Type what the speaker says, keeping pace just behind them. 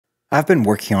I've been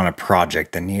working on a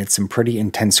project that needed some pretty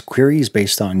intense queries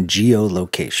based on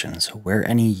geolocation, so where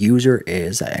any user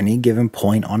is at any given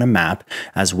point on a map,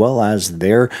 as well as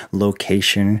their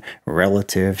location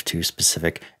relative to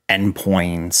specific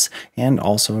endpoints, and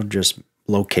also just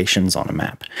locations on a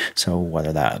map. So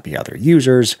whether that be other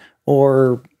users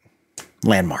or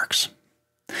landmarks.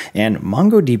 And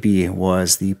MongoDB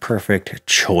was the perfect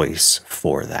choice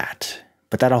for that.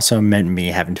 But that also meant me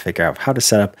having to figure out how to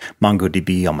set up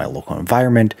MongoDB on my local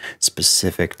environment,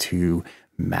 specific to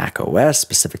Mac OS,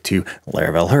 specific to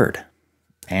Laravel Herd.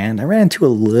 And I ran into a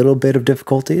little bit of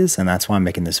difficulties, and that's why I'm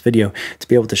making this video, to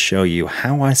be able to show you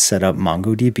how I set up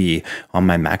MongoDB on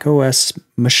my Mac OS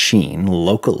machine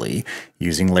locally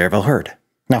using Laravel Herd.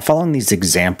 Now, following these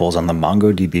examples on the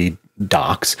MongoDB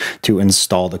docs to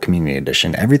install the community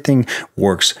edition, everything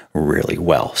works really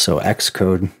well. So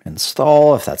Xcode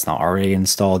install, if that's not already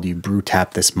installed, you brew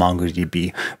tap this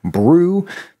MongoDB brew,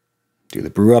 do the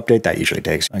brew update. That usually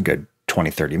takes a good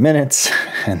 20-30 minutes,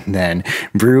 and then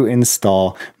brew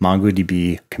install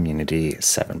MongoDB community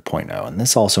 7.0. And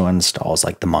this also installs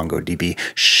like the MongoDB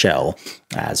shell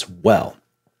as well.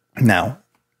 Now,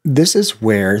 this is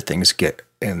where things get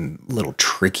a little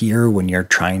trickier when you're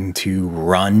trying to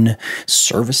run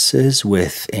services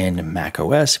within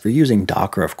macOS. If you're using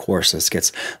Docker, of course, this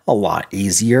gets a lot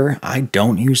easier. I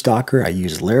don't use Docker. I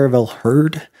use Laravel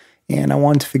Herd, and I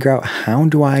wanted to figure out how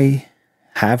do I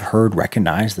have Herd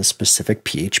recognize the specific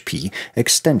PHP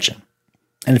extension.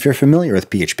 And if you're familiar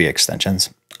with PHP extensions,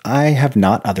 I have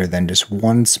not, other than just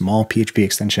one small PHP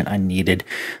extension I needed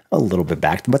a little bit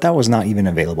back, but that was not even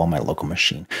available on my local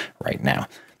machine right now.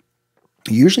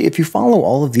 Usually, if you follow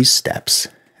all of these steps,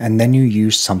 and then you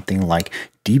use something like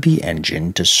DB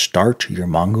Engine to start your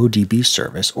MongoDB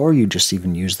service, or you just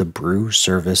even use the brew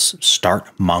service start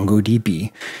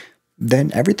MongoDB,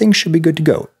 then everything should be good to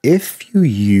go. If you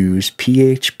use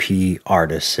PHP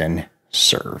Artisan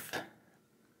Serve,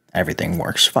 everything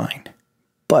works fine.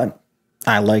 But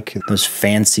I like those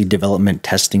fancy development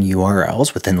testing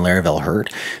URLs within Laravel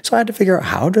Herd, so I had to figure out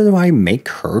how do I make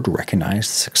Herd recognize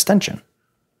this extension.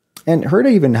 And Herd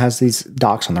even has these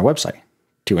docs on their website.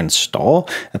 To install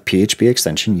a PHP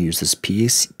extension, use this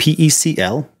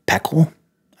PECL, PECL,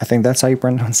 I think that's how you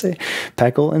pronounce it,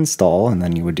 PECL install, and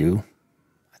then you would do,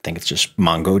 I think it's just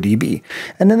MongoDB.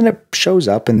 And then it shows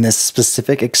up in this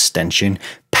specific extension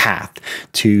path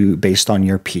based on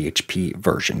your PHP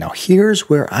version. Now, here's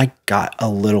where I got a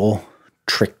little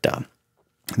tricked up.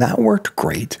 That worked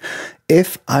great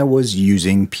if I was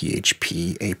using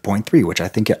PHP 8.3, which I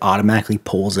think it automatically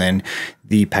pulls in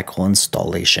the PECL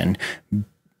installation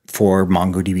for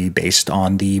MongoDB based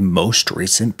on the most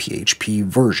recent PHP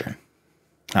version.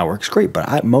 That works great,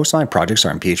 but most of my projects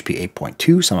are in PHP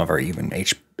 8.2. Some of them are even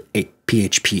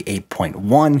PHP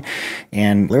 8.1,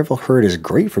 and Laravel Herd is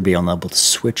great for being able to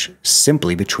switch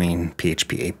simply between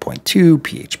PHP 8.2,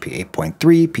 PHP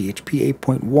 8.3, PHP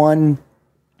 8.1.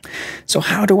 So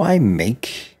how do I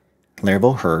make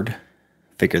Laravel Herd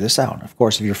figure this out? Of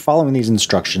course, if you're following these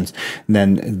instructions,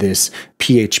 then this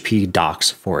PHP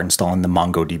docs for installing the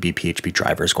MongoDB PHP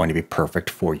driver is going to be perfect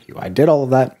for you. I did all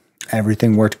of that.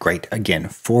 Everything worked great, again,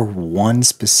 for one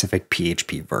specific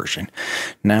PHP version.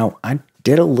 Now, I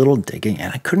did a little digging,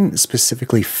 and I couldn't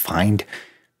specifically find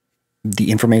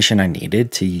the information I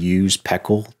needed to use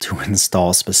PECL to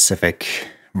install specific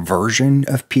version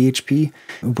of PHP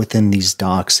within these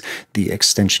docs, the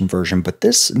extension version. But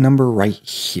this number right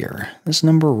here is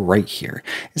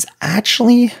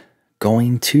actually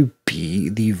going to be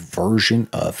the version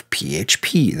of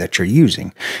PHP that you're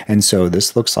using. And so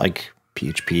this looks like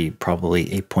PHP probably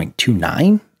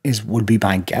 8.29 would be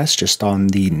my guess, just on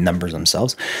the numbers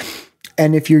themselves.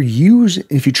 And if you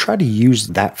try to use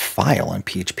that file in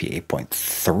PHP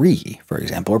 8.3, for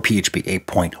example, or PHP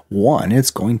 8.1,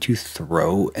 it's going to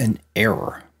throw an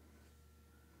error.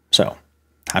 So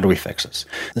how do we fix this?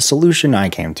 The solution I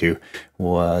came to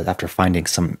was, after finding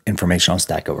some information on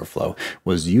Stack Overflow,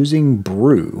 was using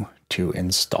brew to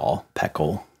install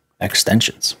PECL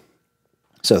extensions.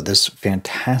 So this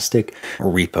fantastic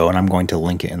repo, and I'm going to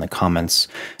link it in the comments,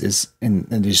 is in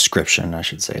the description, I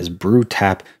should say, is brew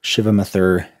tap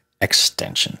Shivamather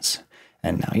extensions.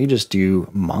 And now you just do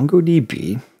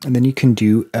MongoDB, and then you can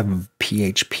do a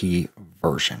PHP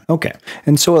version. Okay,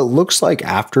 and so it looks like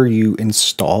after you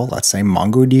install, let's say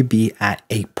MongoDB at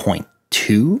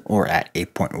 8.2 or at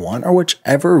 8.1, or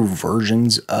whichever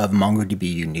versions of MongoDB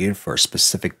you need for a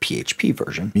specific PHP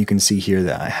version, you can see here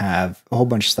that I have a whole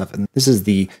bunch of stuff. And this is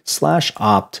the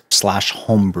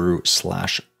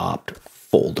 /opt/homebrew/opt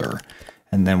folder.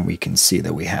 And then we can see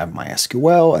that we have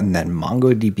MySQL, and then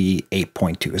MongoDB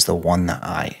 8.2 is the one that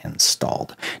I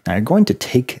installed. Now I'm going to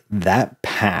take that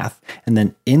path, and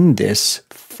then in this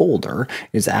folder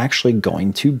is actually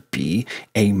going to be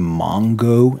a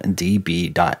mongodb.so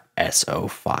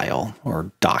file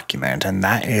or document, and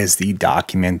that is the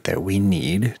document that we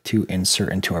need to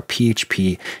insert into our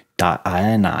php.ini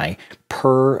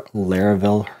per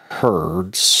Laravel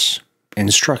herd's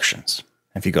instructions.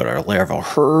 If you go to our Laravel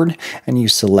herd and you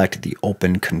select the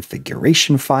open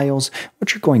configuration files,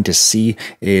 what you're going to see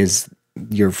is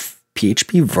your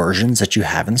PHP versions that you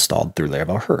have installed through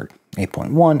Laravel herd.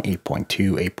 8.1,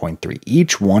 8.2, 8.3.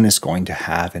 Each one is going to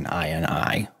have an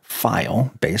ini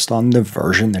file based on the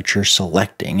version that you're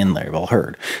selecting in Laravel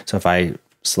herd. So if I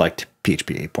select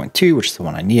PHP 8.2, which is the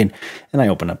one I need, and I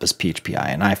open up this PHP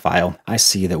ini file, I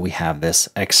see that we have this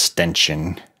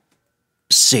extension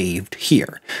saved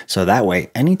here. So that way,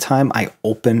 anytime I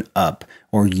open up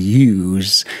or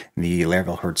use the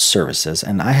Laravel herd services,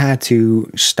 and I had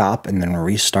to stop and then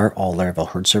restart all Laravel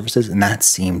herd services, and that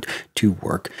seemed to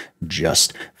work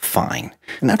just fine.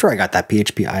 And after I got that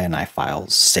PHP ini file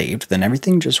saved, then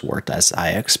everything just worked as I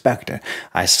expected.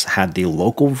 I had the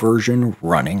local version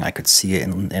running. I could see it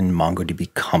in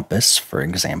MongoDB Compass, for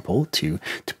example, to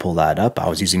pull that up. I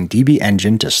was using DB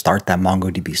Engine to start that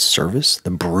MongoDB service, the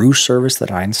brew service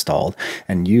that I installed,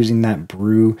 and using that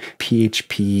brew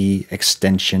PHP extension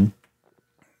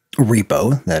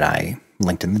repo that I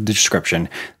linked in the description,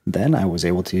 then I was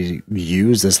able to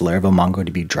use this Laravel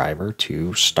MongoDB driver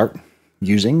to start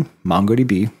using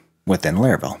MongoDB within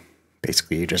Laravel.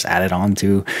 Basically, you just add it on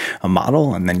to a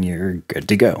model and then you're good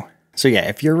to go. So yeah,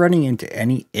 if you're running into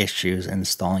any issues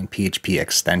installing PHP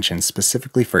extensions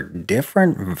specifically for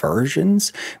different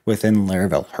versions within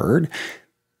Laravel herd,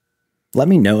 let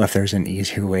me know if there's an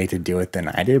easier way to do it than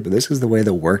I did, but this is the way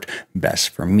that worked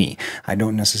best for me. I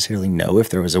don't necessarily know if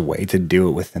there was a way to do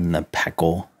it within the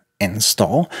PECL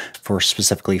install for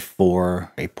specifically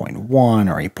for 8.1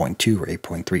 or 8.2 or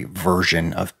 8.3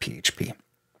 version of PHP.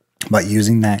 But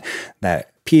using that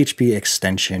PHP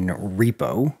extension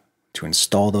repo to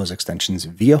install those extensions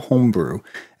via Homebrew,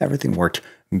 everything worked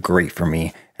great for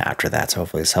me after that. So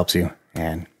hopefully this helps you,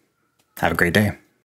 and have a great day.